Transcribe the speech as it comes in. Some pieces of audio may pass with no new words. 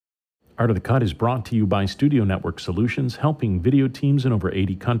Art of the Cut is brought to you by Studio Network Solutions, helping video teams in over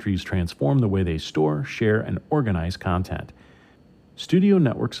 80 countries transform the way they store, share, and organize content. Studio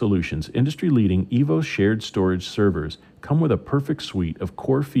Network Solutions' industry-leading EVO shared storage servers come with a perfect suite of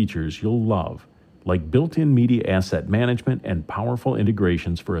core features you'll love, like built-in media asset management and powerful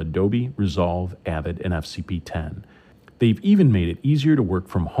integrations for Adobe, Resolve, Avid, and FCP10. They've even made it easier to work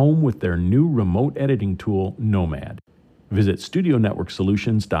from home with their new remote editing tool, Nomad. Visit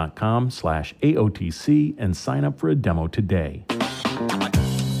studionetworksolutions.com/AOTC and sign up for a demo today.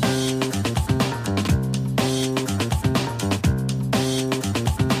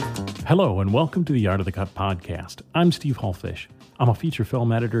 Hello and welcome to the Art of the Cut podcast. I'm Steve Hulfish. I'm a feature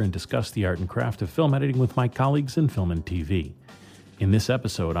film editor and discuss the art and craft of film editing with my colleagues in film and TV. In this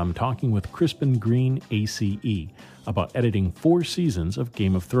episode, I'm talking with Crispin Green, ACE, about editing 4 seasons of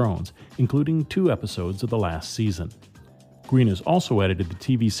Game of Thrones, including 2 episodes of the last season. Green has also edited the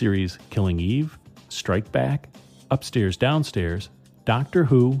TV series Killing Eve, Strike Back, Upstairs Downstairs, Doctor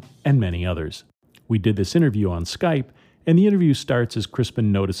Who, and many others. We did this interview on Skype, and the interview starts as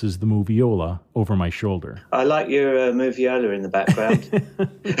Crispin notices the moviola over my shoulder. I like your moviola in the background.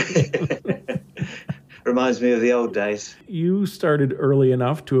 Reminds me of the old days. You started early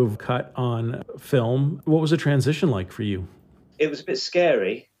enough to have cut on film. What was the transition like for you? It was a bit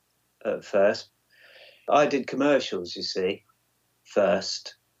scary at first. I did commercials, you see,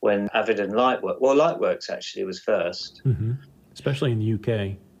 first, when Avid and Lightworks. Well, Lightworks actually was first. Mm-hmm. Especially in the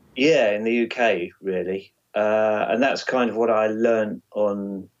UK. Yeah, in the UK, really. And that's kind of what I learned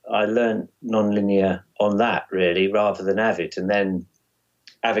nonlinear on that, really, rather than Avid. And then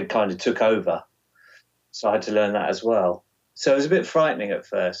Avid kind of took over. So I had to learn that as well. So it was a bit frightening at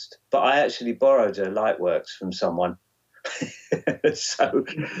first. But I actually borrowed a Lightworks from someone. so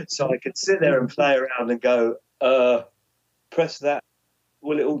I could sit there and play around and go, press that,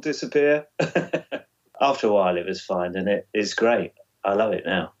 will it all disappear? After a while it was fine, and it is great. I love it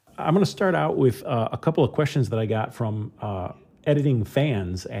now. I'm going to start out with a couple of questions that I got from editing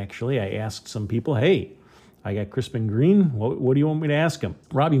fans, actually. I asked some people, hey, I got Crispin Green. What do you want me to ask him?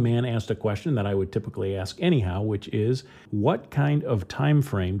 Robbie Mann asked a question that I would typically ask anyhow, which is, what kind of time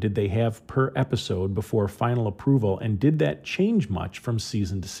frame did they have per episode before final approval, and did that change much from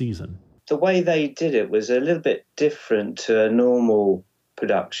season to season? The way they did it was a little bit different to a normal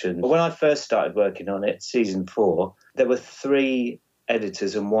production. When I first started working on it, season 4, there were 3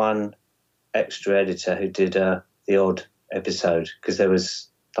 editors and 1 extra editor who did the odd episode, because there was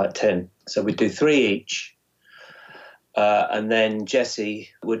like 10. So we'd do 3 each. And then Jesse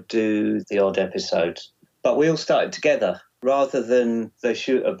would do the odd episode. But we all started together, rather than they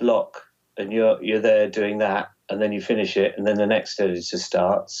shoot a block and you're there doing that, and then you finish it, and then the next editor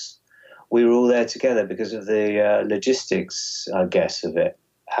starts. We were all there together because of the logistics, I guess, of it,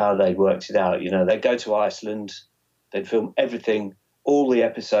 how they worked it out. You know, they'd go to Iceland, they'd film everything, all the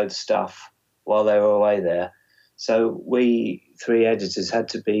episode stuff while they were away there. So we 3 editors had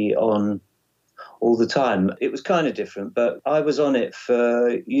to be on all the time. It was kind of different, but I was on it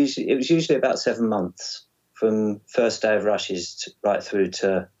it was usually about 7 months, from first day of rushes right through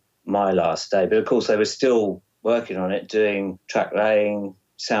to my last day. But of course they were still working on it, doing track laying,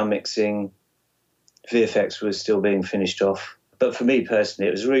 sound mixing, VFX was still being finished off. But for me personally,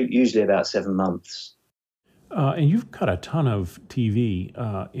 it was usually about 7 months. And you've cut a ton of TV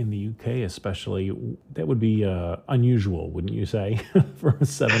in the UK especially. That would be unusual, wouldn't you say, for a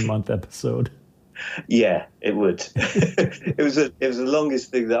 7-month episode? Yeah, it would. It was the longest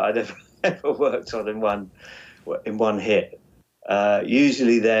thing that I'd ever worked on in one hit.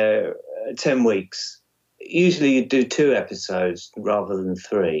 Usually they're 10 weeks. Usually you do 2 episodes rather than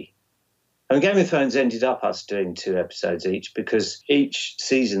 3. And Game of Thrones ended up us doing 2 episodes each, because each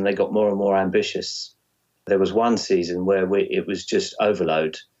season they got more and more ambitious. There was one season where it was just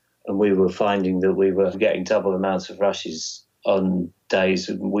overload, and we were finding that we were getting double amounts of rushes on days,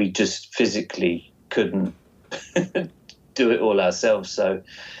 and we just physically couldn't do it all ourselves. So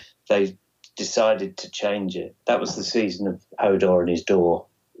they decided to change it. That was the season of Hodor and his door.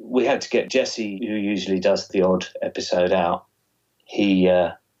 We had to get Jesse, who usually does the odd episode, out. He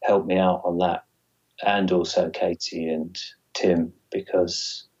helped me out on that, and also Katie and Tim,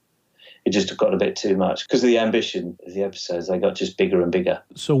 because it just got a bit too much. Because of the ambition of the episodes, they got just bigger and bigger.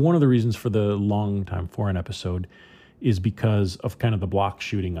 So one of the reasons for the long time for an episode is because of kind of the block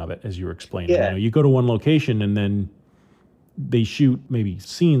shooting of it, as you were explaining. Yeah. You know, you go to one location and then they shoot maybe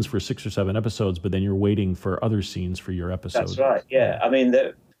scenes for 6 or 7 episodes, but then you're waiting for other scenes for your episode. That's right, yeah. I mean,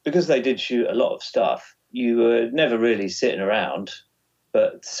 because they did shoot a lot of stuff, you were never really sitting around.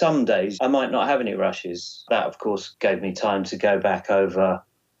 But some days I might not have any rushes. That, of course, gave me time to go back over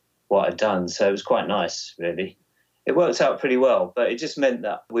what I'd done. So it was quite nice, really. It worked out pretty well, but it just meant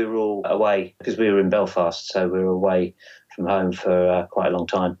that we were all away because we were in Belfast, so we were away from home for quite a long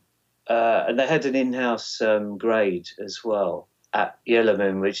time. And they had an in-house grade as well at Yellow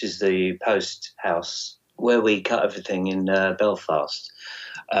Moon, which is the post house where we cut everything in Belfast.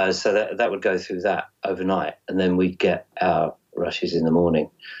 So that would go through that overnight, and then we'd get our rushes in the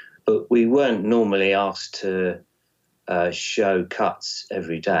morning. But we weren't normally asked to show cuts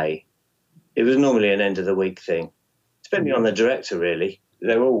every day. It was normally an end-of-the-week thing. Depending on the director, really.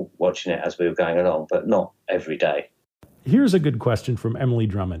 They were all watching it as we were going along, but not every day. Here's a good question from Emily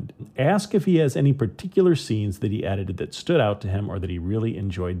Drummond. Ask if he has any particular scenes that he edited that stood out to him or that he really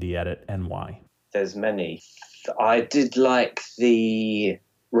enjoyed the edit and why. There's many. I did like the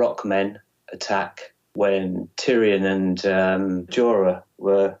Rockmen attack when Tyrion and Jorah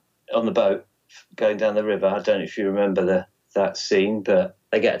were on the boat going down the river. I don't know if you remember that scene, but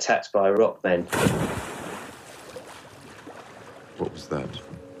they get attacked by Rockmen. What was that?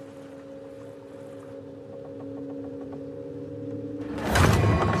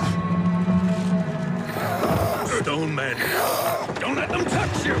 Stone men. Don't let them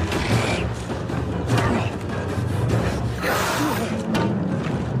touch you!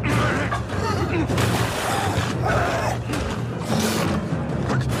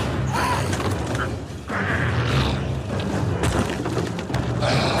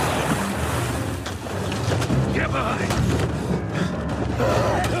 Get behind!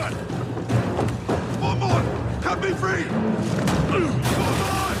 One more! Cut me free!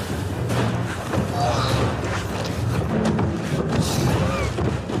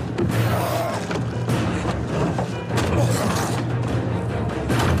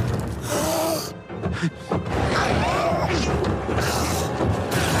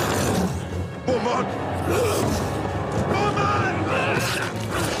 Come on!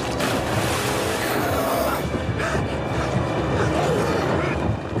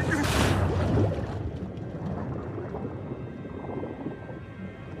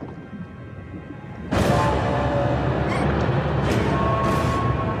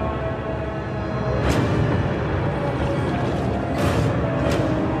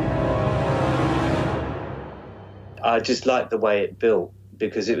 I just liked the way it built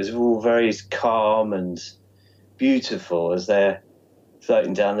because it was all very calm and beautiful as they're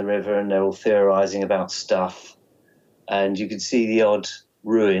floating down the river and they're all theorising about stuff. And you could see the odd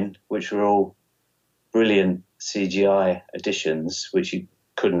ruin, which were all brilliant CGI additions, which you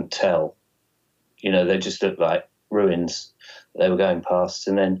couldn't tell. You know, they just looked like ruins they were going past.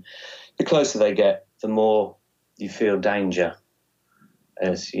 And then the closer they get, the more you feel danger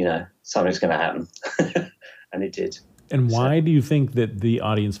as, you know, something's going to happen. And it did. And why do you think that the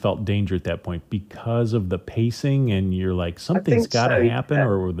audience felt danger at that point? Because of the pacing and you're like, something's got to happen, yeah.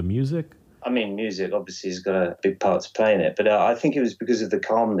 Or the music? I mean, music obviously has got a big part to play in it, but I think it was because of the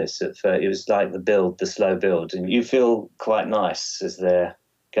calmness. It was like the slow build, and you feel quite nice as they're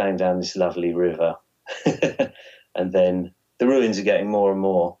going down this lovely river. And then the ruins are getting more and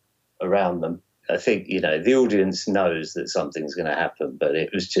more around them. I think, you know, the audience knows that something's going to happen, but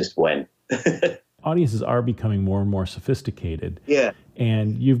it was just when. Audiences are becoming more and more sophisticated. Yeah.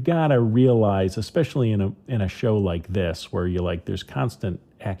 And you've got to realize, especially in a show like this, where you're like, there's constant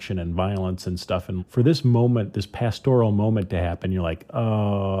action and violence and stuff. And for this moment, this pastoral moment to happen, you're like,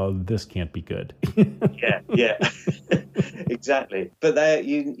 oh, this can't be good. Yeah. Exactly. But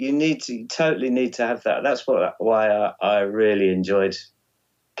you totally need to have that. That's why I really enjoyed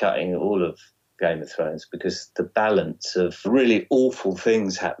cutting all of Game of Thrones, because the balance of really awful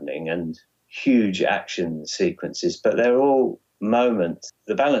things happening and huge action sequences, but they're all moments.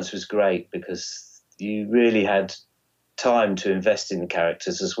 The balance was great because you really had time to invest in the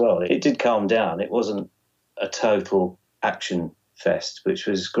characters as well. It did calm down. It wasn't a total action fest, which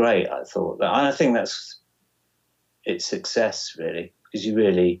was great, I thought. And I think that's its success, really, because you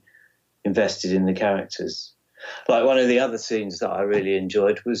really invested in the characters. Like one of the other scenes that I really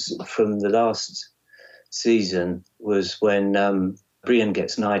enjoyed was from the last season was when Brienne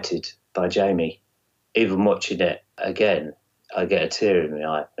gets knighted by Jaime. Even watching it again, I get a tear in my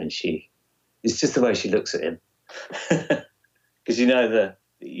eye when it's just the way she looks at him. Because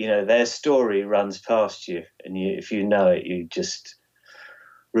their story runs past you, and if you know it, you just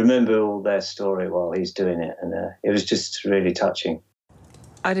remember all their story while he's doing it, and it was just really touching.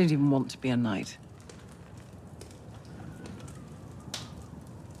 I don't even want to be a knight.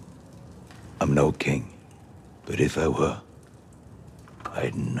 I'm no king, but if I were,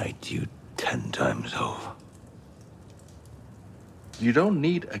 I'd knight you 10 times over. You don't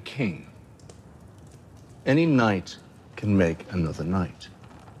need a king. Any knight can make another knight.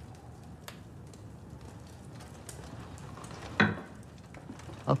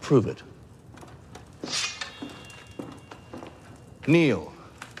 I'll prove it. Kneel,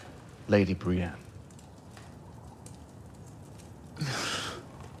 Lady Brienne. Do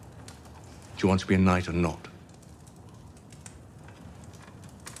you want to be a knight or not?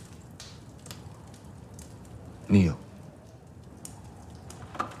 Kneel.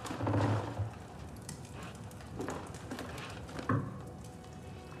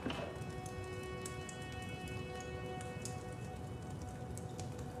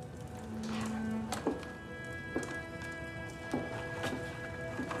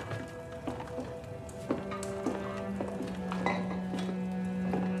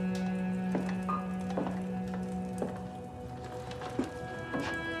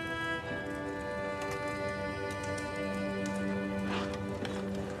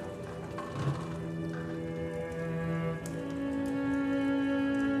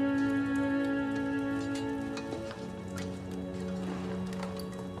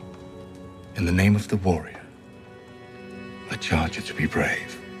 In the name of the warrior, I charge you to be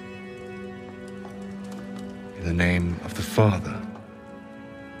brave. In the name of the father,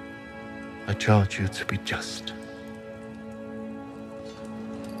 I charge you to be just.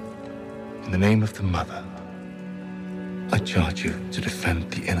 In the name of the mother, I charge you to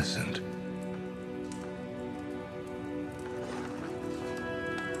defend the innocent.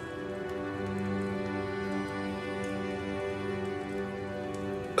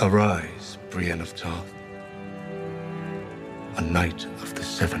 Arise, Brienne of Tarth, a knight of the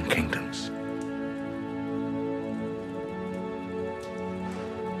Seven Kingdoms.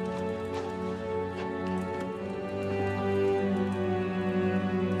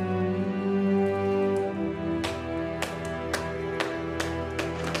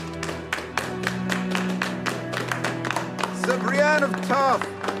 Sir Brienne of Tarth,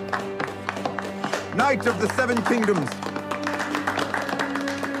 Knight of the Seven Kingdoms.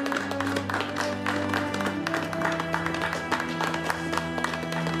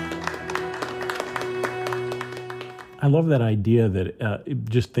 I love that idea that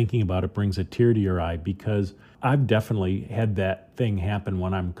just thinking about it brings a tear to your eye, because I've definitely had that thing happen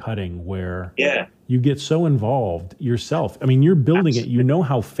when I'm cutting where you get so involved yourself. I mean, you're building it, you know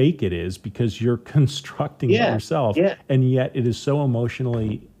how fake it is because you're constructing it yourself, and yet it is so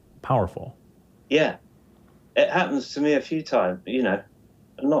emotionally powerful. Yeah. It happens to me a few times, you know,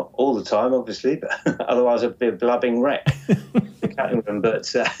 not all the time, obviously, but otherwise I'd be a blubbing wreck.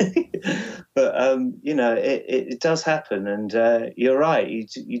 But you know, it does happen, and you're right.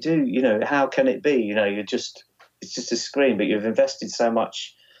 You do, you know, how can it be? You know, it's just a screen, but you've invested so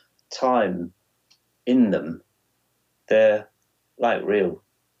much time in them. They're like real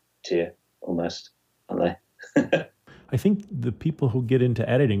to you, almost, aren't they? I think the people who get into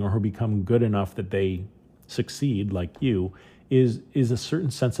editing or who become good enough that they succeed, like you, is a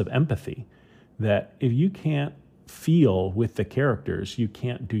certain sense of empathy. That if you can't feel with the characters, you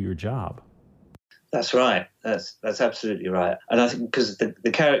can't do your job. That's right. That's absolutely right. And I think because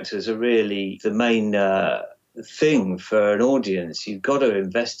the characters are really the main thing for an audience. You've got to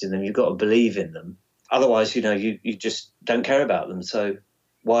invest in them. You've got to believe in them. Otherwise, you know, you just don't care about them. So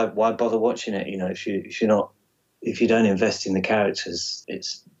why bother watching it? You know, if you don't invest in the characters,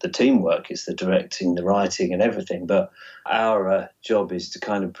 it's the teamwork, it's the directing, the writing, and everything. But our job is to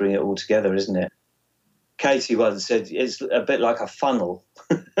kind of bring it all together, isn't it? Katie once said it's a bit like a funnel.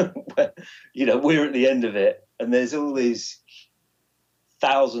 Where, you know, we're at the end of it, and there's all these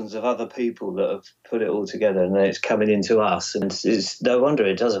thousands of other people that have put it all together, and then it's coming into us, and it's no wonder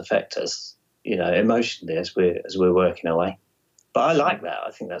it does affect us, you know, emotionally as we're working away. But I like that.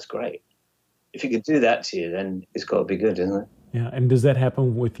 I think that's great. If you can do that to you, then it's got to be good, isn't it? Yeah, and does that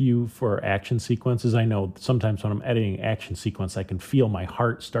happen with you for action sequences? I know sometimes when I'm editing action sequence, I can feel my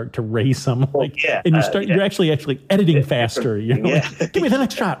heart start to race. I'm like, and you're actually editing faster. You know, like, give me the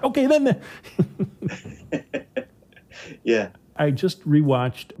next shot. Okay, then. Yeah. I just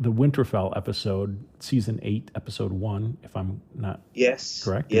rewatched the Winterfell episode, season 8, episode 1, if I'm not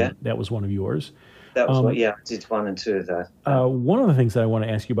correct. Yeah, and that was one of yours. That was I did 1 and 2 of that. One of the things that I want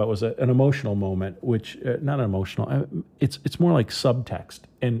to ask you about was an emotional moment, which not an emotional. It's more like subtext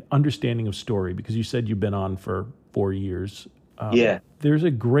and understanding of story, because you said you've been on for 4 years. There's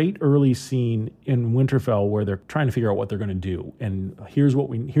a great early scene in Winterfell where they're trying to figure out what they're going to do, and here's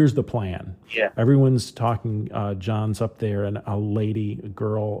the plan. Yeah, everyone's talking. Jon's up there, and a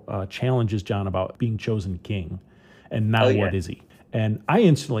girl challenges Jon about being chosen king, and now what is he? And I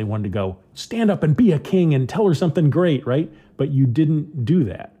instantly wanted to go, stand up and be a king and tell her something great, right? But you didn't do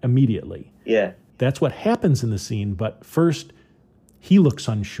that immediately. Yeah. That's what happens in the scene. But first, he looks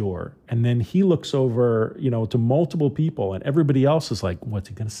unsure. And then he looks over, to multiple people, and everybody else is like, what's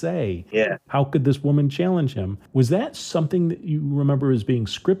he going to say? Yeah. How could this woman challenge him? Was that something that you remember as being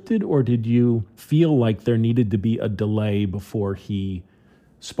scripted, or did you feel like there needed to be a delay before he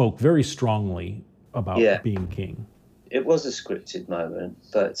spoke very strongly about being king? It was a scripted moment,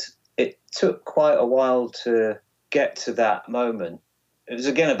 but it took quite a while to get to that moment. It was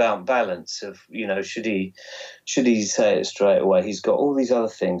again about balance of, should he say it straight away? He's got all these other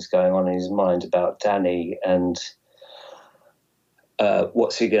things going on in his mind about Danny and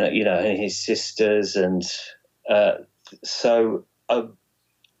what's he going to, and his sisters. And so I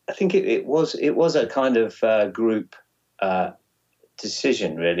think it was a kind of group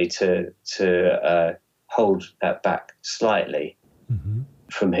decision, really, to hold that back slightly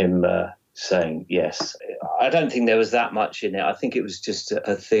from him saying yes. I don't think there was that much in it. I think it was just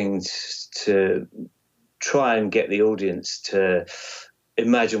a thing to try and get the audience to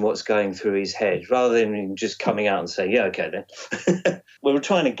imagine what's going through his head, rather than him just coming out and saying, yeah, okay then. We were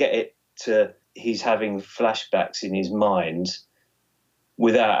trying to get it to he's having flashbacks in his mind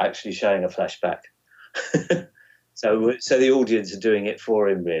without actually showing a flashback. So the audience are doing it for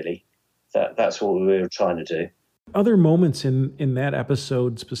him, really. That's what we were trying to do. Other moments in that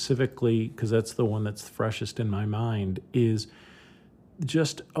episode specifically, because that's the one that's freshest in my mind, is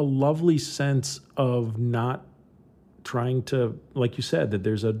just a lovely sense of not trying to, like you said, that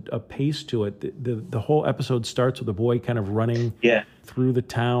there's a pace to it. The whole episode starts with a boy kind of running through the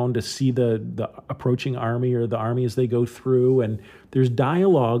town to see the approaching army, or the army as they go through, and there's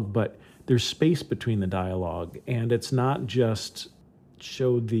dialogue, but there's space between the dialogue, and it's not just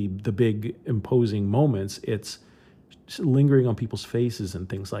show the big imposing moments. It's lingering on people's faces and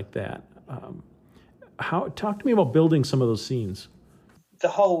things like that. Talk to me about building some of those scenes. The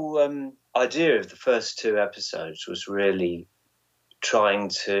whole idea of the first two episodes was really trying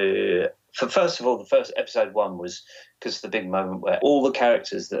to, first of all, the first episode one was because the big moment where all the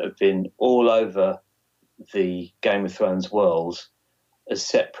characters that have been all over the Game of Thrones world as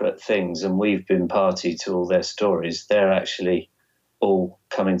separate things, and we've been party to all their stories, they're actually all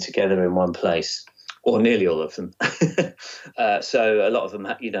coming together in one place, or nearly all of them. So a lot of them,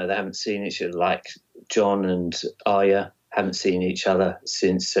 they haven't seen each other, like John and Arya haven't seen each other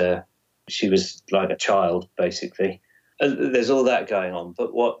since she was like a child, basically. There's all that going on.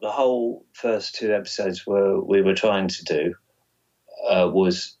 But what the whole first two episodes we were trying to do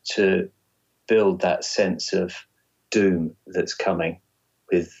was to build that sense of doom that's coming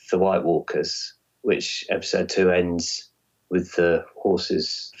with the White Walkers, which episode 2 ends with the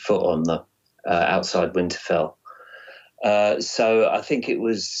horse's foot on the outside Winterfell. So I think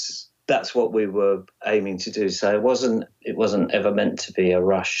that's what we were aiming to do. So it wasn't ever meant to be a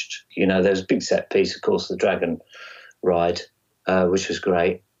rushed, there's a big set piece, of course, the dragon ride, which was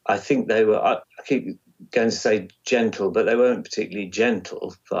great. I think they were, I keep going to say gentle, but they weren't particularly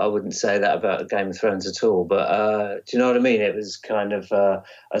gentle. But I wouldn't say that about Game of Thrones at all. But do you know what I mean? It was kind of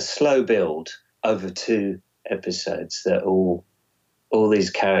a slow build over 2 episodes that all these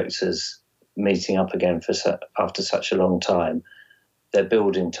characters meeting up again after such a long time. They're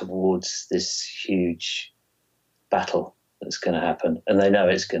building towards this huge battle that's going to happen, and they know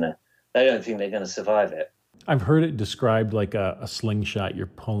they don't think they're going to survive it. I've heard it described like a slingshot. You're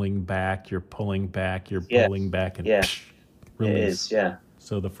pulling back, you're pulling back, you're pulling back, and release. It is, yeah.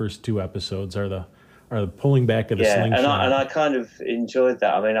 So the first 2 episodes are the pulling back of the slingshot. And I kind of enjoyed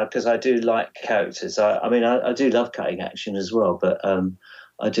that. I mean, because I do like characters. I do love cutting action as well, but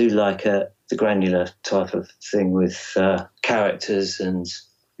I do like the granular type of thing with characters and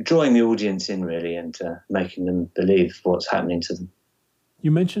drawing the audience in, really, and making them believe what's happening to them. You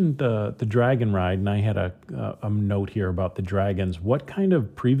mentioned the dragon ride, and I had a note here about the dragons. What kind of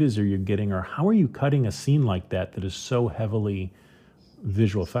previs are you getting, or how are you cutting a scene like that is so heavily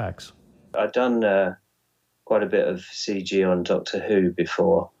visual effects? I've done quite a bit of CG on Doctor Who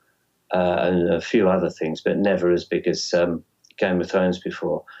before, and a few other things, but never as big as Game of Thrones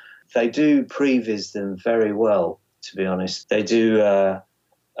before. They do previs them very well, to be honest. They do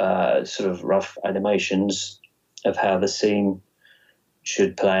sort of rough animations of how the scene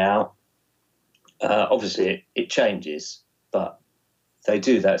should play out. Obviously, it changes, but they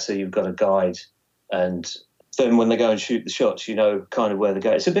do that so you've got a guide, and then when they go and shoot the shots, you know kind of where they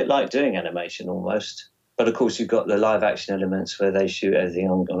go. It's a bit like doing animation almost, but of course you've got the live action elements where they shoot everything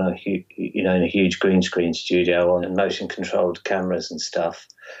on in a huge green screen studio on motion controlled cameras and stuff.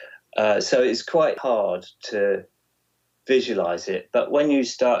 So it's quite hard to visualize it. But when you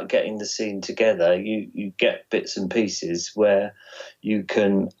start getting the scene together, you get bits and pieces where you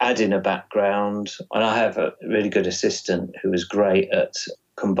can add in a background. And I have a really good assistant who is great at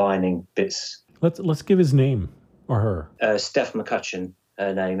combining bits. Let's give his name or her. Steph McCutcheon,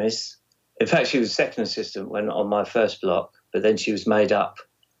 her name is. In fact, she was second assistant when on my first block, but then she was made up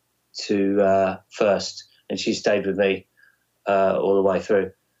to first, and she stayed with me all the way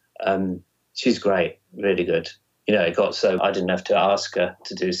through. She's great, really good. You know, it got so I didn't have to ask her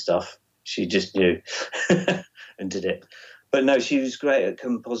to do stuff. She just knew and did it. But no, she was great at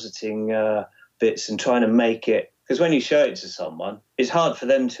compositing bits and trying to make it. Because when you show it to someone, it's hard for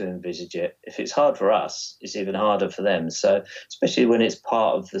them to envisage it. If it's hard for us, it's even harder for them. So especially when it's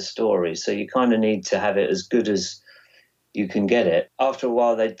part of the story. So you kind of need to have it as good as you can get it. After a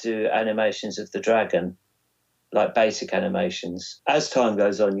while, they do animations of the dragon, like basic animations. As time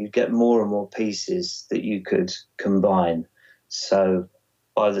goes on, you get more and more pieces that you could combine. So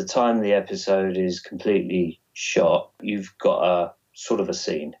by the time the episode is completely shot, you've got a sort of a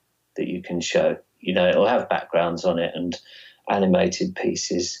scene that you can show. You know, it'll have backgrounds on it and animated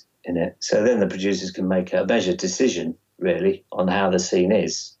pieces in it. So then the producers can make a measured decision, really, on how the scene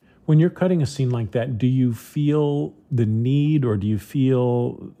is. When you're cutting a scene like that, do you feel the need or do you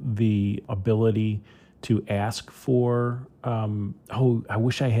feel the ability to ask for, I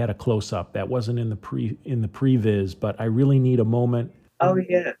wish I had a close-up. That wasn't in the previs, but I really need a moment. Oh,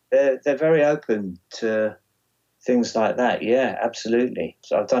 yeah. They're very open to things like that. Yeah, absolutely.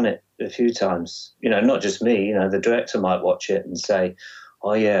 So I've done it a few times. You know, not just me. You know, the director might watch it and say,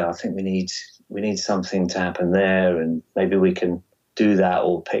 "Oh, yeah, I think we need something to happen there, and maybe we can do that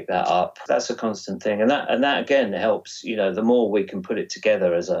or pick that up." That's a constant thing, and that again helps. You know, the more we can put it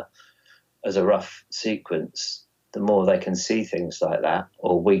together as a rough sequence, the more they can see things like that,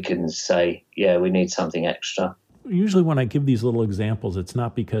 or we can say, "Yeah, we need something extra." Usually, when I give these little examples, it's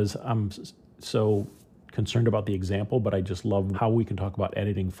not because I'm so concerned about the example, but I just love how we can talk about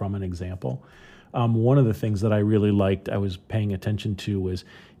editing from an example. One of the things that I really liked, I was paying attention to, was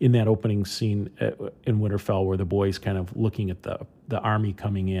in that opening scene in Winterfell where the boy's kind of looking at the army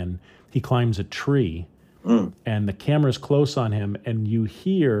coming in. He climbs a tree, and the camera's close on him, and you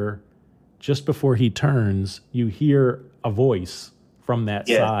hear, just before he turns, you hear a voice from that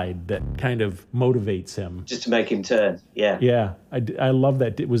side that kind of motivates him. Just to make him turn, yeah. Yeah, I love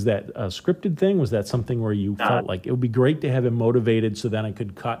that. Was that a scripted thing? Was that something where you felt like it would be great to have him motivated so then I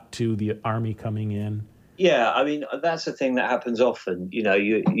could cut to the army coming in? Yeah, I mean, that's a thing that happens often. You know,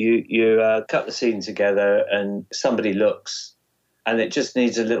 you cut the scene together and somebody looks and it just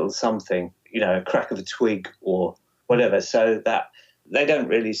needs a little something, you know, a crack of a twig or whatever, so that they don't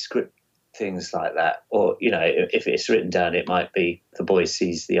really script things like that. Or, you know, if it's written down, it might be the boy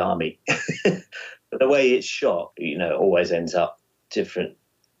sees the army. But the way it's shot, you know, always ends up different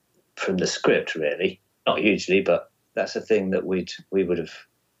from the script, really. Not hugely, but that's a thing that we would have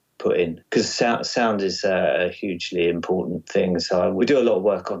put in. Because sound is a hugely important thing. So we do a lot of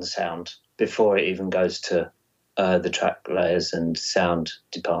work on sound before it even goes to the track layers and sound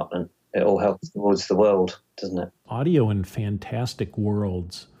department. It all helps towards the world, doesn't it? Audio in fantastic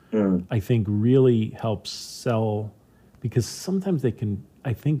worlds, I think, really helps sell, because sometimes they can,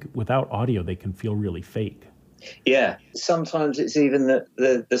 I think without audio, they can feel really fake. Yeah, sometimes it's even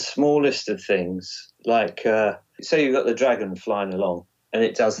the smallest of things. Like, say you've got the dragon flying along and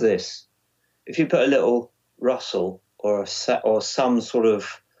it does this. If you put a little rustle or some sort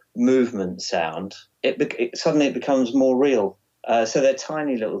of movement sound, it suddenly becomes more real. So they're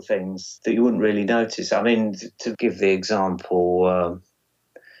tiny little things that you wouldn't really notice. I mean, to give the example,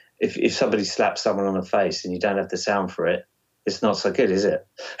 if somebody slaps someone on the face and you don't have the sound for it, it's not so good, is it?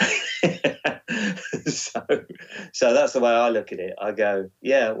 So that's the way I look at it. I go,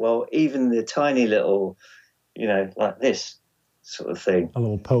 yeah, well, even the tiny little, you know, like this sort of thing. A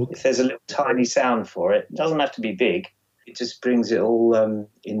little poke. If there's a little tiny sound for it, it doesn't have to be big. It just brings it all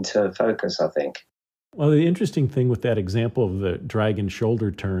into focus, I think. Well, the interesting thing with that example of the dragon shoulder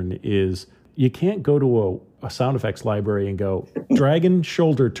turn is you can't go to a sound effects library and go, dragon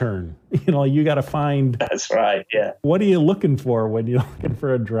shoulder turn. You know, you got to find... That's right, yeah. What are you looking for when you're looking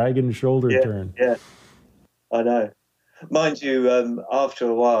for a dragon shoulder turn? Yeah, I know. Mind you, after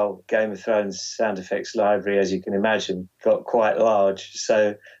a while, Game of Thrones sound effects library, as you can imagine, got quite large.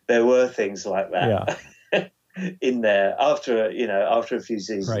 So there were things like that. Yeah. In there after a few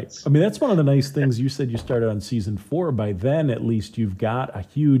seasons. Right. I mean, that's one of the nice things. You said you started on season 4. By then, at least, you've got a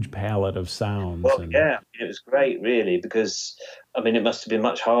huge palette of sounds. Well, yeah, it was great, really, because, I mean, it must have been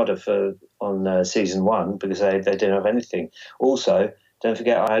much harder on season 1 because they didn't have anything. Also, don't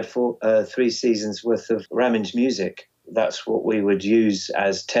forget, I had 3 seasons worth of Ramin's music, that's what we would use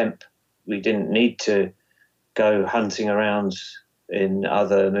as temp. We didn't need to go hunting around in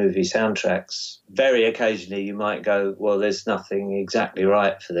other movie soundtracks. Very occasionally you might go, well, there's nothing exactly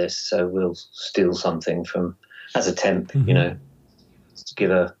right for this, so we'll steal something from, as a temp, you know, to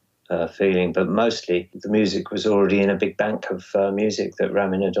give a feeling. But mostly the music was already in a big bank of music that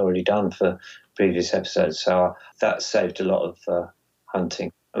Ramin had already done for previous episodes. So that saved a lot of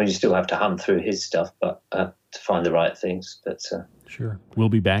hunting. I mean, you still have to hunt through his stuff, but to find the right things. But Sure. We'll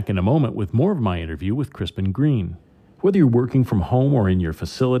be back in a moment with more of my interview with Crispin Green. Whether you're working from home or in your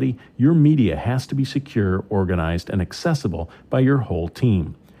facility, your media has to be secure, organized, and accessible by your whole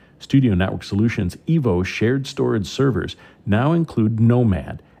team. Studio Network Solutions Evo shared storage servers now include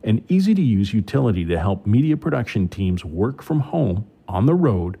Nomad, an easy-to-use utility to help media production teams work from home, on the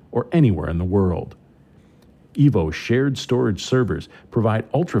road, or anywhere in the world. Evo shared storage servers provide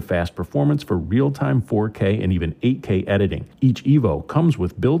ultra-fast performance for real-time 4K and even 8K editing. Each Evo comes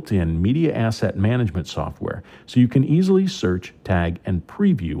with built-in media asset management software, so you can easily search, tag, and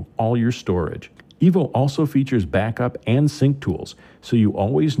preview all your storage. Evo also features backup and sync tools, so you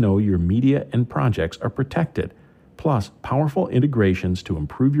always know your media and projects are protected, plus powerful integrations to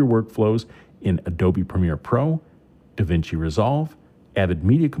improve your workflows in Adobe Premiere Pro, DaVinci Resolve, Avid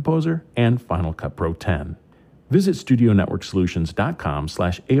Media Composer, and Final Cut Pro 10. Visit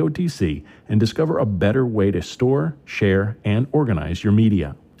StudioNetworkSolutions.com/AOTC and discover a better way to store, share, and organize your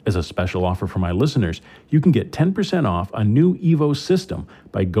media. As a special offer for my listeners, you can get 10% off a new Evo system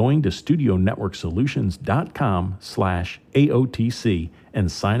by going to StudioNetworkSolutions.com/AOTC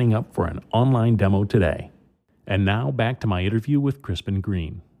and signing up for an online demo today. And now back to my interview with Crispin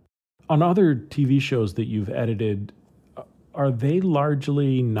Green. On other TV shows that you've edited, are they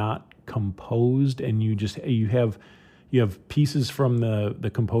largely not composed, and you have pieces from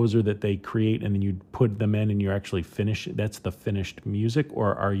the composer that they create, and then you put them in and you actually finish it? That's the finished music,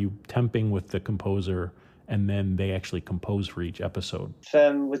 or are you temping with the composer and then they actually compose for each episode?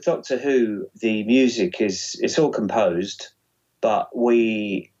 With Doctor Who, the music it's all composed, but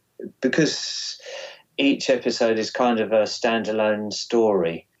because each episode is kind of a standalone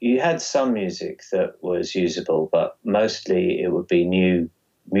story, you had some music that was usable, but mostly it would be new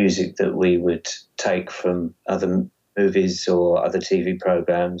music that we would take from other movies or other TV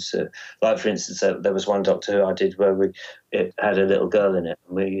programs. Like, for instance, there was one Doctor Who I did where it had a little girl in it,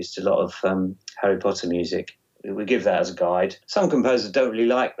 and we used a lot of Harry Potter music. We give that as a guide. Some composers don't really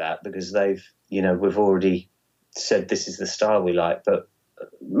like that because we've already said this is the style we like, but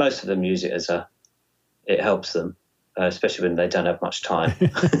most of them use it it helps them. Especially when they don't have much time.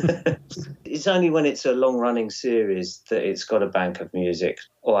 It's only when it's a long-running series that it's got a bank of music.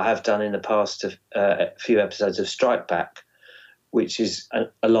 Or I have done in the past a few episodes of Strike Back, which is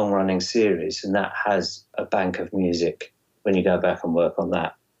a long-running series, and that has a bank of music. When you go back and work on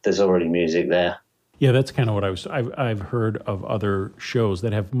that, there's already music there. Yeah, that's kind of what I've heard of other shows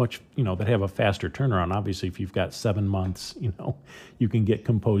that have that have a faster turnaround. Obviously, if you've got 7 months, you can get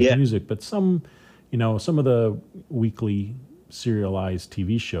composed music, but some of the weekly serialized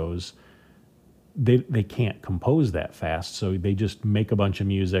TV shows, they can't compose that fast. So they just make a bunch of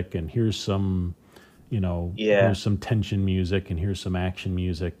music, and here's some, here's some tension music, and here's some action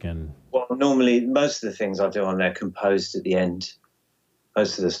music. And well, normally most of the things I do on there composed at the end.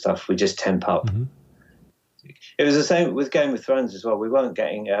 Most of the stuff we just temp up. Mm-hmm. It was the same with Game of Thrones as well. We weren't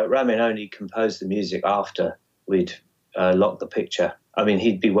getting Ramin only composed the music after we'd locked the picture. I mean,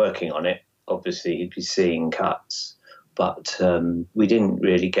 he'd be working on it. Obviously, he'd be seeing cuts, but we didn't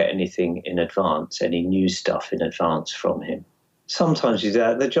really get anything in advance, any new stuff in advance from him. Sometimes you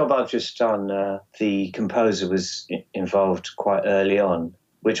do. The job I've just done, the composer was involved quite early on,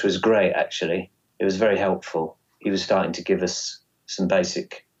 which was great, actually. It was very helpful. He was starting to give us some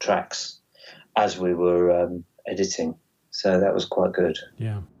basic tracks as we were editing, so that was quite good.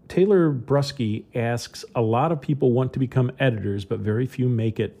 Yeah. Taylor Brusky asks, a lot of people want to become editors, but very few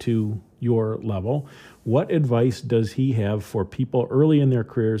make it to your level. What advice does he have for people early in their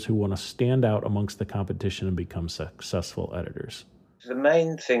careers who want to stand out amongst the competition and become successful editors? The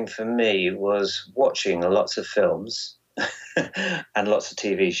main thing for me was watching lots of films and lots of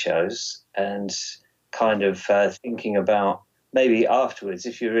TV shows, and kind of thinking about maybe afterwards,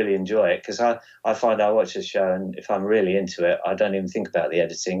 if you really enjoy it, because I find I watch a show and if I'm really into it, I don't even think about the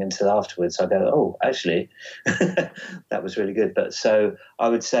editing until afterwards. I go, oh, actually, that was really good. But so I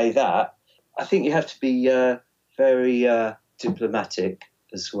would say that. I think you have to be very diplomatic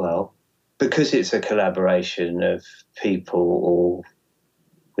as well, because it's a collaboration of people all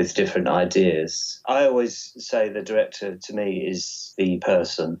with different ideas. I always say the director to me is the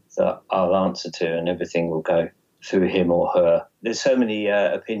person that I'll answer to, and everything will go through him or her. There's so many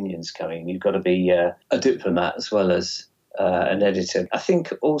opinions coming. You've got to be a diplomat as well as an editor. I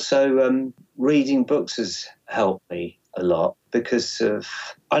think also reading books has helped me a lot because of,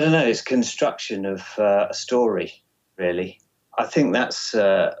 I don't know, it's construction of a story, really. I think that's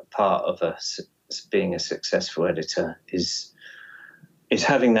part of being a successful editor is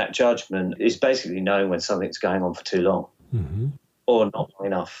having that judgment, is basically knowing when something's going on for too long or not long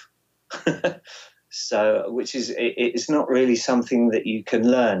enough. So, which is, it's not really something that you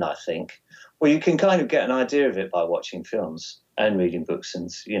can learn, I think. Well, you can kind of get an idea of it by watching films and reading books and,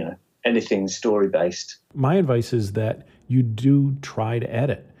 you know, anything story-based. My advice is that you do try to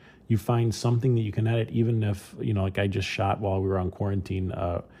edit. You find something that you can edit, even if, you know, like I just shot while we were on quarantine,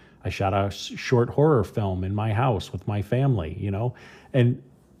 I shot a short horror film in my house with my family, you know, and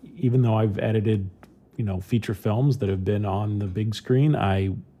even though I've edited, you know, feature films that have been on the big screen,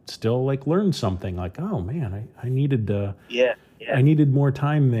 I still like learned something like, oh man, I needed to, I needed more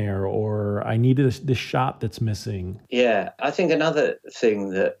time there, or I needed this shot that's missing. Yeah, I think another thing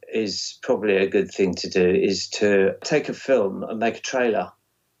that is probably a good thing to do is to take a film and make a trailer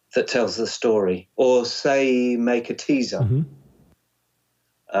that tells the story, or say make a teaser.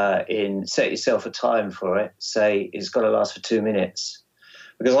 Set yourself a time for it. Say it's got to last for 2 minutes,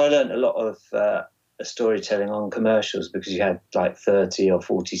 because I learned a lot of storytelling on commercials because you had like 30 or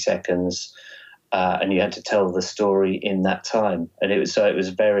 40 seconds, and you had to tell the story in that time, and it was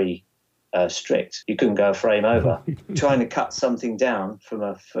very strict. You couldn't go a frame over. Trying to cut something down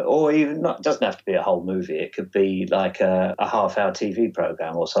from or even not, it doesn't have to be a whole movie. It could be like a half-hour TV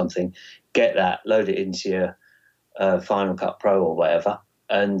program or something. Get that, load it into your Final Cut Pro or whatever,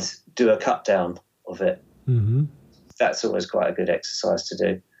 and do a cut down of it. That's always quite a good exercise to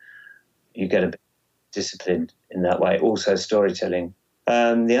do. You get a bit disciplined in that way. Also storytelling.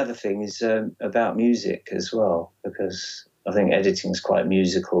 The other thing is about music as well, because I think editing is quite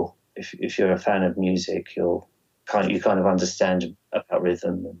musical. If you're a fan of music, you kind of understand about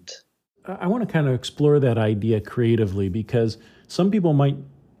rhythm. And I want to kind of explore that idea creatively, because some people might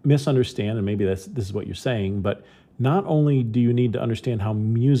misunderstand, and maybe this is what you're saying, but not only do you need to understand how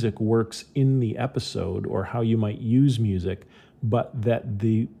music works in the episode or how you might use music, but that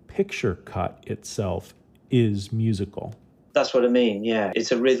the picture cut itself is musical. That's what I mean, yeah.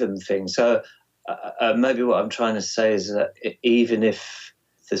 It's a rhythm thing. So maybe what I'm trying to say is that even if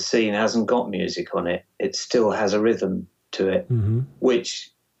the scene hasn't got music on it, it still has a rhythm to it,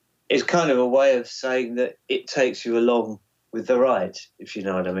 which is kind of a way of saying that it takes you along with the ride, if you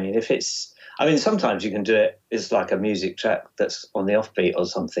know what I mean. Sometimes you can do it as like a music track that's on the offbeat or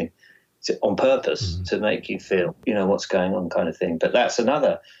something on purpose to make you feel, you know, what's going on kind of thing. But that's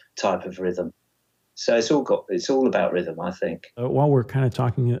another type of rhythm. So it's all about rhythm, I think. While we're kind of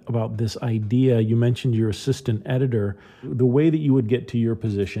talking about this idea, you mentioned your assistant editor. The way that you would get to your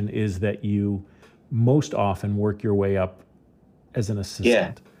position is that you most often work your way up as an assistant.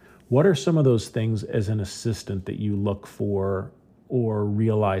 Yeah. What are some of those things as an assistant that you look for or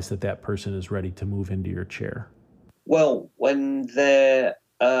realize that person is ready to move into your chair? Well, when they're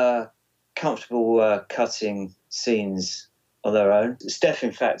comfortable cutting scenes on their own. Steph,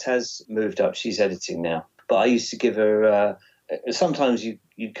 in fact, has moved up. She's editing now. But I used to give her... sometimes you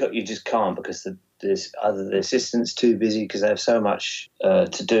just can't because either the assistant's too busy because they have so much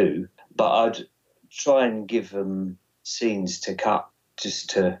to do. But I'd try and give them scenes to cut just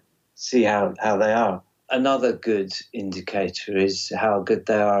to see how they are. Another good indicator is how good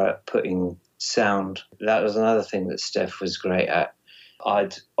they are at putting sound. That was another thing that Steph was great at.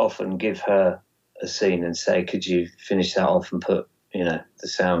 I'd often give her a scene and say, could you finish that off and put, you know, the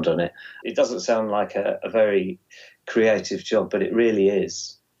sound on it? It doesn't sound like a very creative job, but it really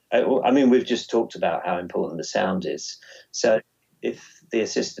is. I mean, we've just talked about how important the sound is. So if the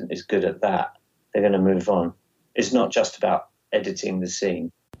assistant is good at that, they're going to move on. It's not just about editing the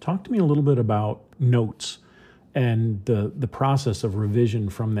scene. Talk to me a little bit about notes and the process of revision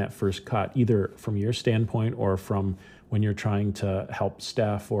from that first cut, either from your standpoint or from when you're trying to help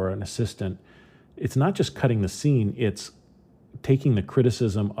staff or an assistant. It's not just cutting the scene, it's taking the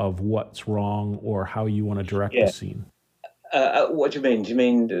criticism of what's wrong or how you want to direct the scene. What do you mean? Do you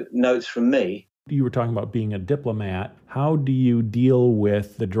mean notes from me? You were talking about being a diplomat. How do you deal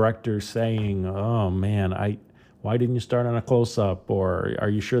with the director saying, oh man, why didn't you start on a close-up? Or are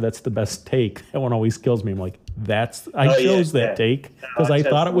you sure that's the best take? That one always kills me. I'm like, I chose that take because I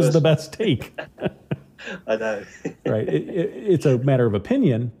thought it was the best take. I know. Right. It's a matter of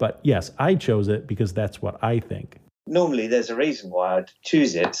opinion, but yes, I chose it because that's what I think. Normally there's a reason why I'd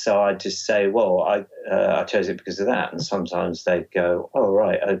choose it, so I'd just say, well, I chose it because of that. And sometimes they'd go, oh,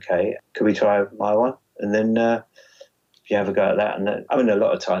 right, okay, could we try my one? And then if you have a go at that, and I mean, a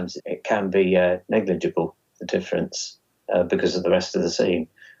lot of times it can be negligible, the difference, because of the rest of the scene.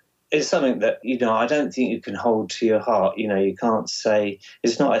 It's something that, I don't think you can hold to your heart. You can't say,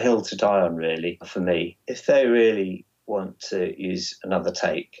 it's not a hill to die on, really, for me. If they really want to use another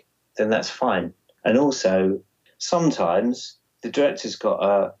take, then that's fine. And also, sometimes the director's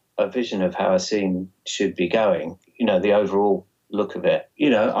got a vision of how a scene should be going, the overall look of it.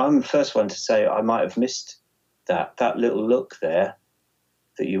 I'm the first one to say I might have missed that little look there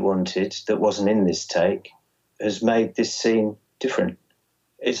that you wanted that wasn't in this take has made this scene different.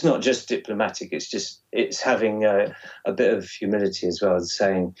 It's not just diplomatic, it's having a bit of humility as well, as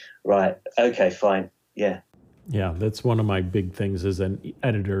saying, right, okay, fine, yeah. Yeah, that's one of my big things as an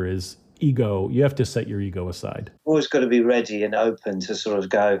editor is ego. You have to set your ego aside. Always got to be ready and open to sort of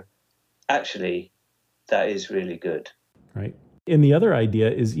go, actually, that is really good. Right. And the other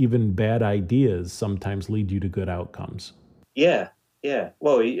idea is even bad ideas sometimes lead you to good outcomes. Yeah.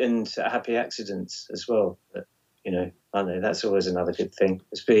 Well, and happy accidents as well. But, I know that's always another good thing.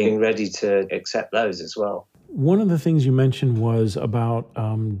 It's being ready to accept those as well. One of the things you mentioned was about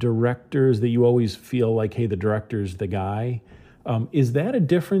directors that you always feel like, hey, the director's the guy. Is that a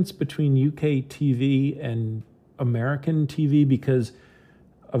difference between UK TV and American TV? Because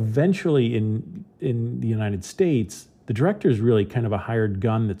eventually in the United States, the director is really kind of a hired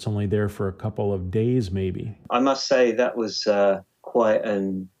gun that's only there for a couple of days, maybe. I must say that was quite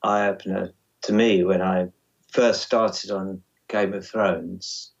an eye-opener to me when I first started on Game of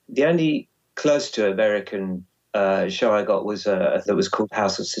Thrones. The only close to American show I got was that was called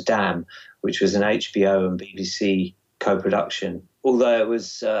House of Saddam, which was an HBO and BBC co-production. Although it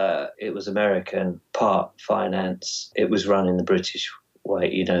was American, part finance, it was run in the British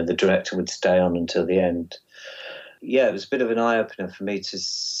way. The director would stay on until the end. Yeah, it was a bit of an eye-opener for me to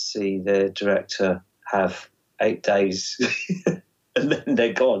see the director have 8 days and then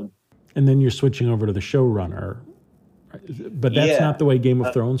they're gone. And then you're switching over to the showrunner. But that's not the way Game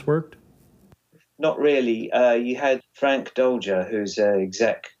of Thrones worked? Not really. You had Frank Dolger, who's an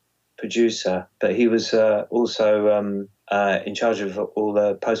exec producer, but he was also in charge of all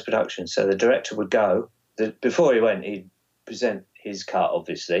the post-production. So the director would go. Before he went, he'd present his cut,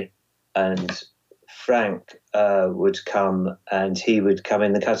 obviously, and Frank would come, and he would come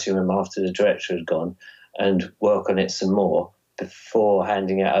in the cutting room after the director had gone and work on it some more before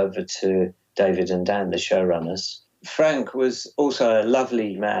handing it over to David and Dan, the showrunners. Frank was also a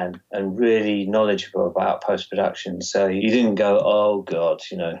lovely man and really knowledgeable about post-production. So you didn't go, oh, God,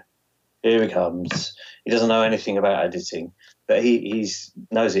 here he comes. He doesn't know anything about editing, but he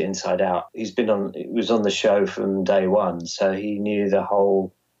knows it inside out. He was on the show from day one, so he knew the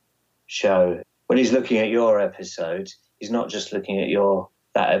whole show. When he's looking at your episode, he's not just looking at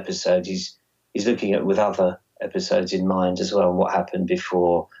that episode. He's looking at with other episodes in mind as well, what happened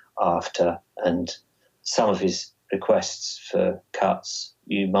before, after, and some of his requests for cuts,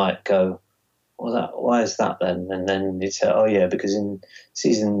 you might go, well, why is that then? And then you'd say, oh yeah, because in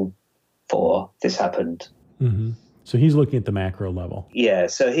season 4 this happened. Mm-hmm. So he's looking at the macro level. Yeah,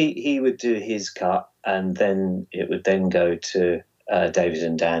 so he would do his cut, and then it would then go to David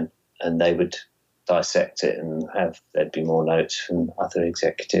and Dan, and they would dissect it, and there'd be more notes from other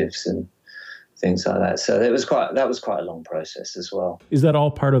executives and things like that. So that was quite a long process as well. Is that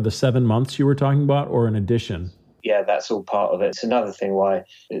all part of the 7 months you were talking about, or in addition? Yeah, that's all part of it. It's another thing why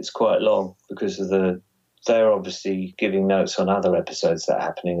it's quite long, because of they're obviously giving notes on other episodes that are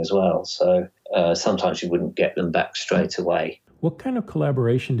happening as well. So sometimes you wouldn't get them back straight away. What kind of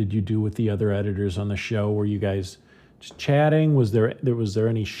collaboration did you do with the other editors on the show? Were you guys just chatting? Was there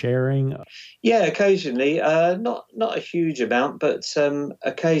any sharing? Yeah, occasionally. Not a huge amount, but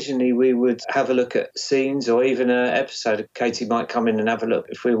occasionally we would have a look at scenes or even an episode. Katie might come in and have a look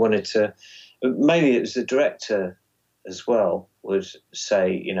if we wanted to. Mainly it was the director as well would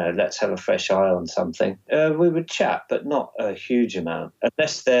say, let's have a fresh eye on something. We would chat, but not a huge amount,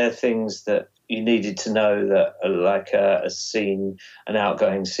 unless they're things that you needed to know that, like a scene, an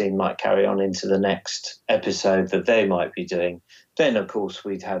outgoing scene might carry on into the next episode that they might be doing. Then, of course,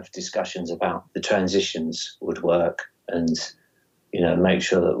 we'd have discussions about the transitions would work and, make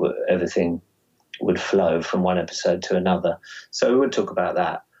sure that everything would flow from one episode to another. So we would talk about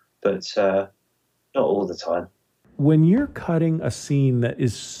that, but not all the time. When you're cutting a scene that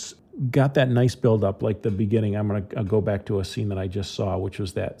is got that nice build up, like the beginning, I'm going to go back to a scene that I just saw, which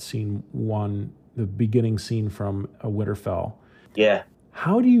was that scene 1, the beginning scene from Winterfell. Yeah.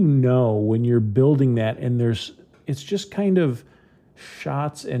 How do you know when you're building that and it's just kind of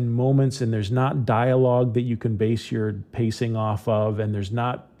shots and moments, and there's not dialogue that you can base your pacing off of, and there's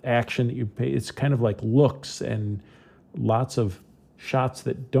not action that you pay. It's kind of like looks and lots of shots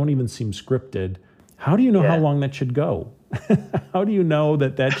that don't even seem scripted. How do you know how long that should go? How do you know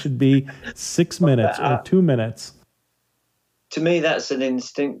that should be 6 minutes or 2 minutes? To me, that's an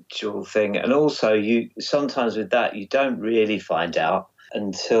instinctual thing. And also, you sometimes with that, you don't really find out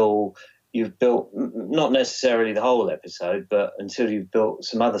until you've built, not necessarily the whole episode, but until you've built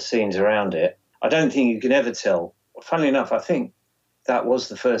some other scenes around it. I don't think you can ever tell. Funnily enough, I think that was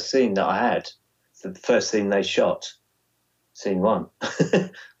the first scene that I had, the first scene they shot, scene 1,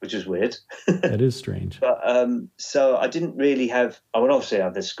 which is weird. That is strange. But so I didn't really have, I would obviously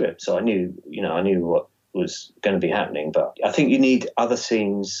have the script, so I knew what was going to be happening, but I think you need other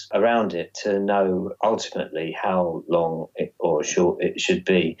scenes around it to know ultimately how long or short it should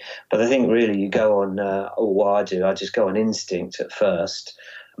be. But I think really you go on, I just go on instinct at first,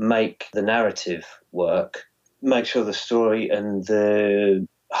 make the narrative work, make sure the story and the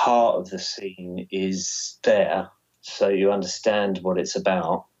heart of the scene is there so you understand what it's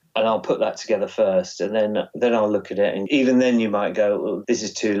about. And I'll put that together first, and then I'll look at it. And even then you might go, well, this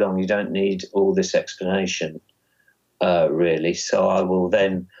is too long. You don't need all this explanation, really. So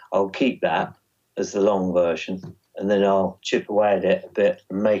I'll keep that as the long version, and then I'll chip away at it a bit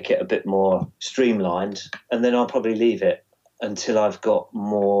and make it a bit more streamlined. And then I'll probably leave it until I've got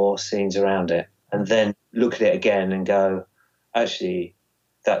more scenes around it, and then look at it again and go, actually,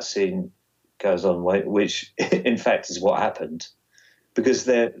 that scene goes on, which in fact is what happened. Because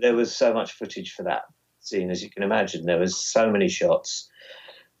there was so much footage for that scene, as you can imagine. There was so many shots,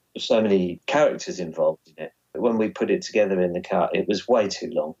 so many characters involved in it. When we put it together in the cut, it was way too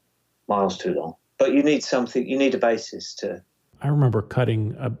long, miles too long. But you need something, you need a basis to... I remember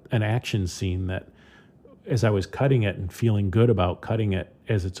cutting an action scene that, as I was cutting it and feeling good about cutting it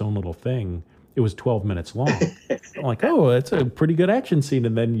as its own little thing, it was 12 minutes long. I'm like, oh, that's a pretty good action scene.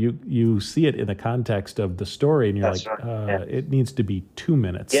 And then you see it in the context of the story, and you're it needs to be 2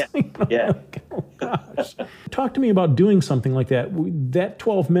 minutes. Yeah, yeah. Like, oh, gosh. Talk to me about doing something like that. That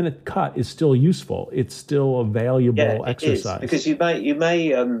 12-minute cut is still useful. It's still a valuable exercise. Because you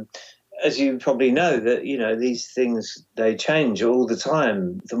may, as you probably know, that these things, they change all the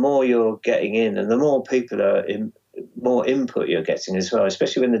time. The more you're getting in, and the more people are in, more input you're getting as well,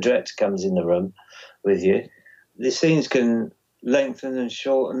 especially when the director comes in the room with you. The scenes can lengthen and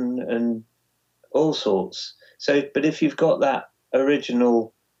shorten and all sorts. So, but if you've got that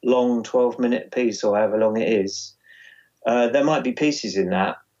original long 12-minute piece or however long it is, there might be pieces in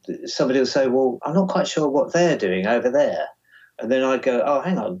that. Somebody will say, well, I'm not quite sure what they're doing over there. And then I go, oh,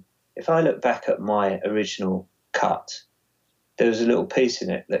 hang on. If I look back at my original cut, there was a little piece in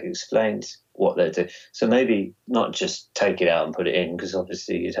it that explains what they're doing. So maybe not just take it out and put it in, because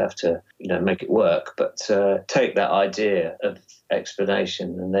obviously you'd have to, make it work, but take that idea of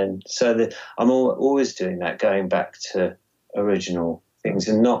explanation. And then, I'm always doing that, going back to original things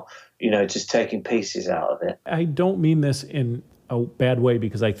and not, just taking pieces out of it. I don't mean this in a bad way,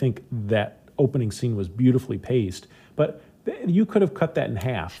 because I think that opening scene was beautifully paced, but you could have cut that in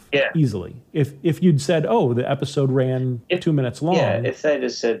half easily. If you'd said, oh, the episode ran 2 minutes long. Yeah, if they'd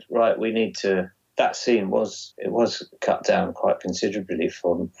have said, right, we need to, that scene was cut down quite considerably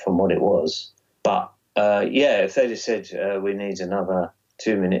from what it was. But if they'd have said, we need another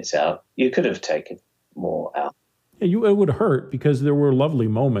 2 minutes out, you could have taken more out. Yeah, it would hurt, because there were lovely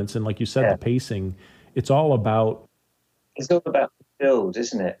moments. And like you said, the pacing, it's all about the build,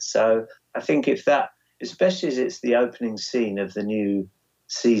 isn't it? So I think if that, especially as it's the opening scene of the new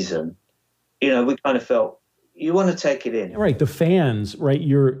season, we kind of felt you want to take it in. Right, the fans, right?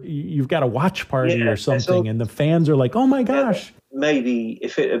 You've got a watch party or something, and the fans are like, oh my gosh. Maybe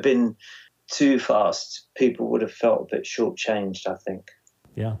if it had been too fast, people would have felt a bit shortchanged, I think.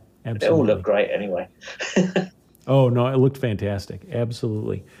 Yeah, absolutely. It all looked great anyway. Oh, no, it looked fantastic.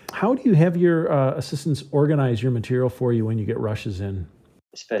 Absolutely. How do you have your assistants organize your material for you when you get rushes in?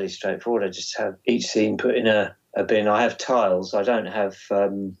 It's fairly straightforward. I just have each scene put in a bin. I have tiles. I don't have, I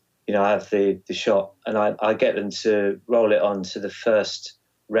have the shot, and I get them to roll it on to the first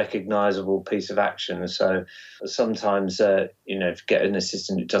recognisable piece of action. So sometimes, if you get an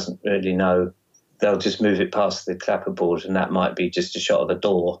assistant who doesn't really know, they'll just move it past the clapperboard, and that might be just a shot of a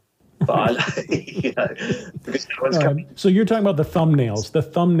door. But because no one's coming. So you're talking about the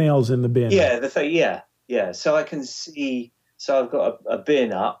thumbnails in the bin. Yeah. So I can see. So I've got a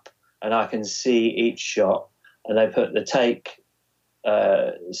bin up, and I can see each shot, and they put the take,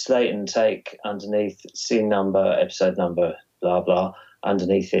 slate and take underneath, scene number, episode number, blah, blah,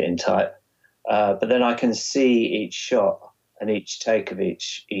 underneath it in type. But then I can see each shot, and each take of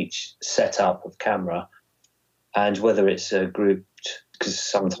each setup of camera, and whether it's grouped, because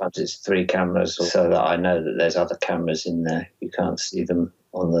sometimes it's 3 cameras, so that I know that there's other cameras in there. You can't see them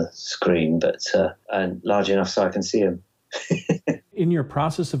on the screen, but and large enough so I can see them. In your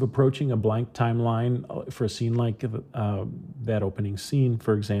process of approaching a blank timeline for a scene like that opening scene,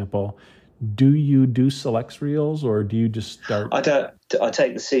 for example, do you do selects reels, or do you just start? I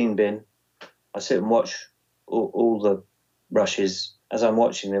take the scene bin. I sit and watch all the rushes. As I'm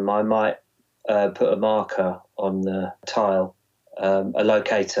watching them, I might put a marker on the tile, a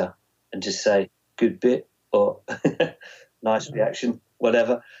locator, and just say good bit or nice reaction,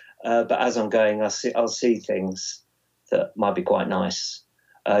 whatever. But as I'm going, I'll see things that might be quite nice,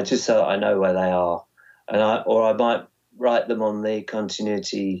 just so that I know where they are, or I might write them on the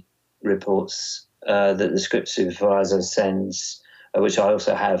continuity reports that the script supervisor sends, which I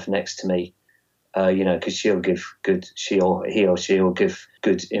also have next to me. Because he or she will give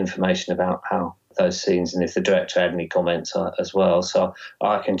good information about how those scenes, and if the director had any comments as well, so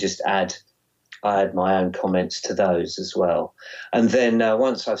I can just add my own comments to those as well. And then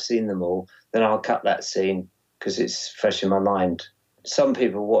once I've seen them all, then I'll cut that scene because it's fresh in my mind. Some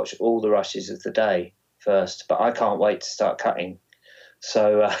people watch all the rushes of the day first, but I can't wait to start cutting.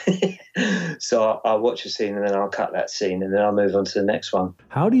 So I'll watch a scene and then I'll cut that scene and then I'll move on to the next one.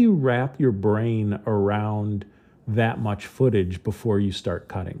 How do you wrap your brain around that much footage before you start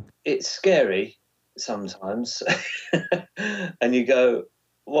cutting? It's scary sometimes. And you go,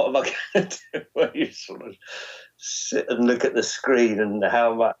 what am I going to do? Where you sort of sit and look at the screen and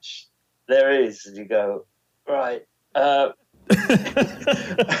how much there is. And you go, right.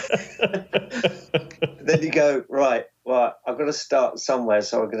 Then you go, right, well, I've got to start somewhere.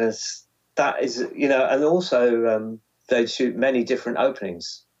 So I'm going to, that is, and also they'd shoot many different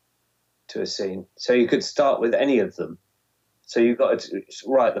openings to a scene. So you could start with any of them. So you've got to,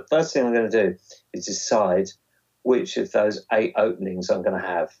 right, the first thing I'm going to do is decide which of those 8 openings I'm going to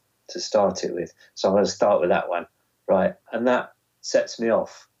have to start it with. So I'm going to start with that one, right? And that sets me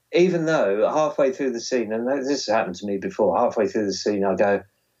off. Even though halfway through the scene, and this has happened to me before, halfway through the scene I go,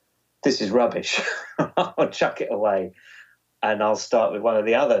 this is rubbish. I'll chuck it away and I'll start with one of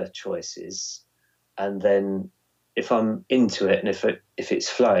the other choices. And then if I'm into it and if it's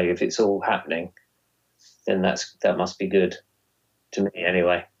flowing, if it's all happening, then that must be good to me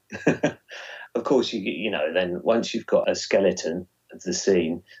anyway. Of course, then once you've got a skeleton of the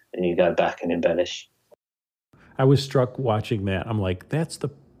scene, then you go back and embellish. I was struck watching that. I'm like,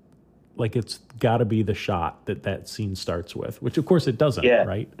 it's got to be the shot that scene starts with, which of course it doesn't,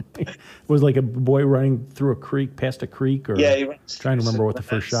 right? It was like a boy running through past a creek, or he runs, trying to remember what the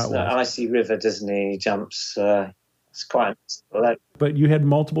first shot was. Icy river, doesn't he? He jumps. It's quite. But you had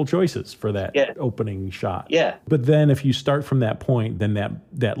multiple choices for that opening shot. Yeah. But then if you start from that point, then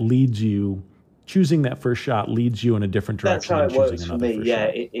that leads you. Choosing that first shot leads you in a different direction. That's how it works for me. Yeah,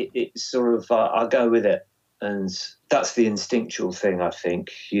 it's sort of I'll go with it. And that's the instinctual thing, I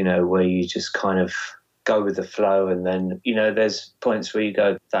think, where you just kind of go with the flow. And then, there's points where you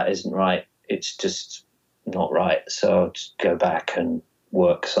go, that isn't right. It's just not right. So I'll just go back and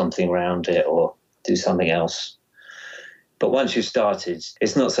work something around it or do something else. But once you've started,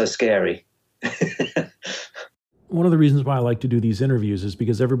 it's not so scary. One of the reasons why I like to do these interviews is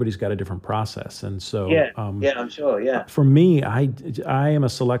because everybody's got a different process. And so, I'm sure, yeah. For me, I am a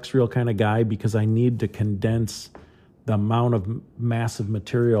selects reel kind of guy because I need to condense the amount of massive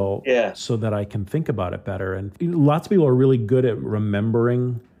material so that I can think about it better. And lots of people are really good at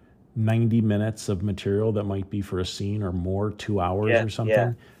remembering 90 minutes of material that might be for a scene or more, 2 hours or something.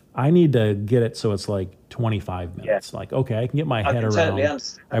 Yeah. I need to get it so it's like 25 minutes. Like, okay, I can get my head around.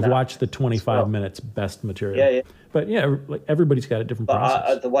 I've watched the 25 minutes best material. Yeah. But like everybody's got a different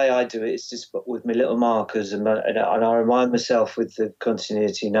process. The way I do it is just with my little markers, and I remind myself with the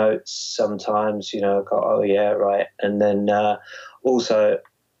continuity notes sometimes. I go, oh yeah, right. And then also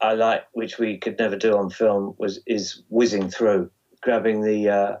I like, which we could never do on film, is whizzing through, grabbing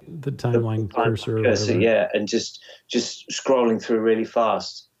the timeline cursor, and just scrolling through really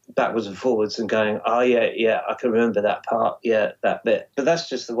fast, backwards and forwards, and going, oh yeah, I can remember that part, that bit. But that's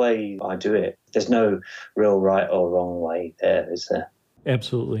just the way I do it. There's no real right or wrong way there, is there?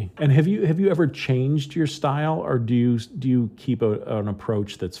 Absolutely. And have you ever changed your style, or do you keep an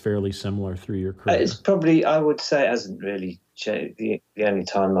approach that's fairly similar through your career? It's probably, I would say, it hasn't really changed. The only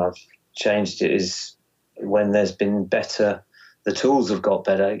time I've changed it is when there's been better. The tools have got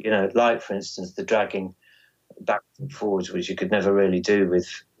better, like, for instance, the dragging back and forwards, which you could never really do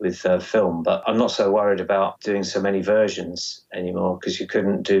with film. But I'm not so worried about doing so many versions anymore, because you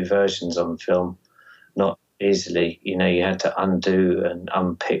couldn't do versions on film. Not easily. You know, you had to undo and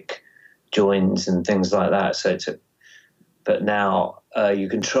unpick joins and things like that. But now you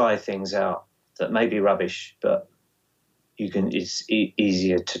can try things out that may be rubbish, but it's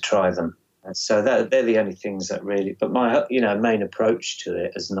easier to try them. And so they're the only things that really, but my main approach to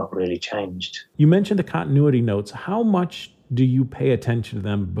it has not really changed. You mentioned the continuity notes. How much do you pay attention to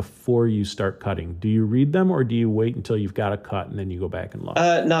them before you start cutting? Do you read them, or do you wait until you've got a cut and then you go back and look?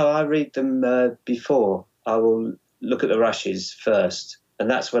 No, I read them before. I will look at the rushes first, and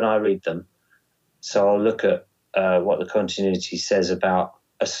that's when I read them. So I'll look at what the continuity says about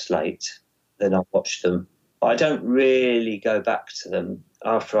a slate, then I'll watch them. But I don't really go back to them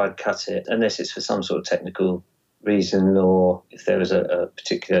after I'd cut it, unless it's for some sort of technical reason, or if there was a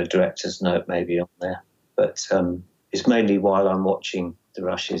particular director's note maybe on there. But it's mainly while I'm watching the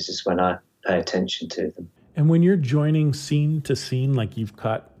rushes is when I pay attention to them. And when you're joining scene to scene, like you've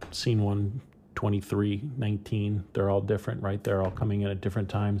cut scene 1, 23, 19, they're all different, right? They're all coming in at different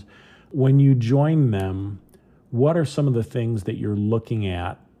times. When you join them, what are some of the things that you're looking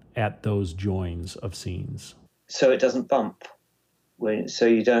at those joins of scenes? So it doesn't bump. So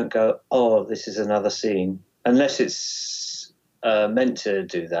you don't go, oh, this is another scene, unless it's meant to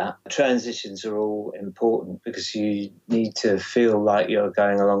do that. Transitions are all important because you need to feel like you're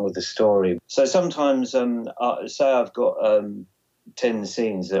going along with the story. So sometimes, say I've got 10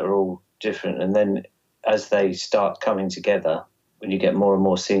 scenes that are all different, and then as they start coming together, when you get more and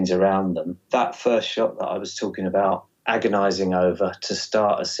more scenes around them, that first shot that I was talking about, agonizing over to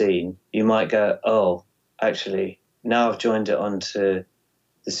start a scene, you might go, oh, actually, now I've joined it onto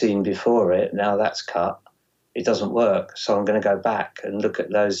the scene before it, now that's cut, it doesn't work, so I'm going to go back and look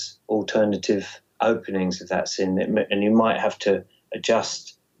at those alternative openings of that scene, and you might have to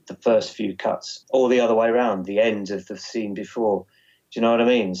adjust the first few cuts, or the other way around, the end of the scene before. Do you know what I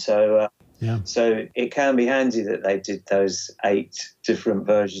mean? So So it can be handy that they did those 8 different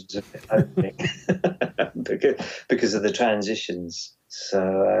versions of the opening because of the transitions.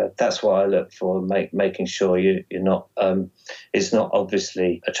 So that's what I look for, making sure you're not, it's not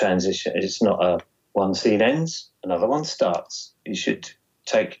obviously a transition. It's not a one scene ends, another one starts. You should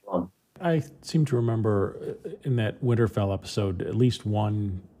take it on. I seem to remember in that Winterfell episode, at least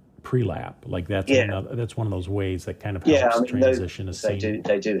one pre-lap. Like that's one of those ways that kind of helps transition a scene.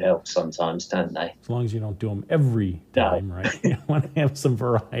 They do help sometimes, don't they? As long as you don't do them every time, right? You want to have some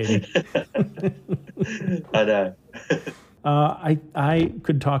variety. I know. I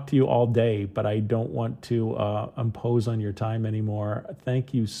could talk to you all day, but I don't want to impose on your time anymore.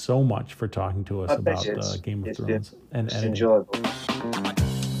 Thank you so much for talking to us about Game of Thrones. It's enjoyable.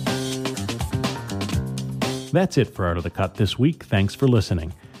 That's it for Art of the Cut this week. Thanks for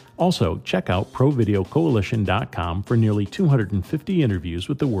listening. Also, check out ProVideoCoalition.com for nearly 250 interviews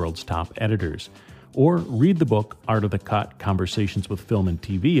with the world's top editors. Or read the book Art of the Cut, Conversations with Film and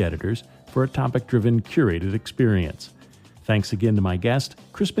TV Editors for a topic-driven, curated experience. Thanks again to my guest,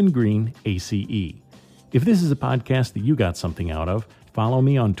 Crispin Green, ACE. If this is a podcast that you got something out of, follow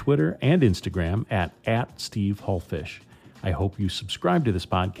me on Twitter and Instagram at Steve Hullfish. I hope you subscribe to this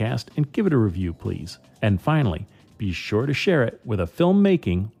podcast and give it a review, please. And finally, be sure to share it with a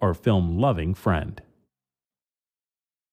film-making or film-loving friend.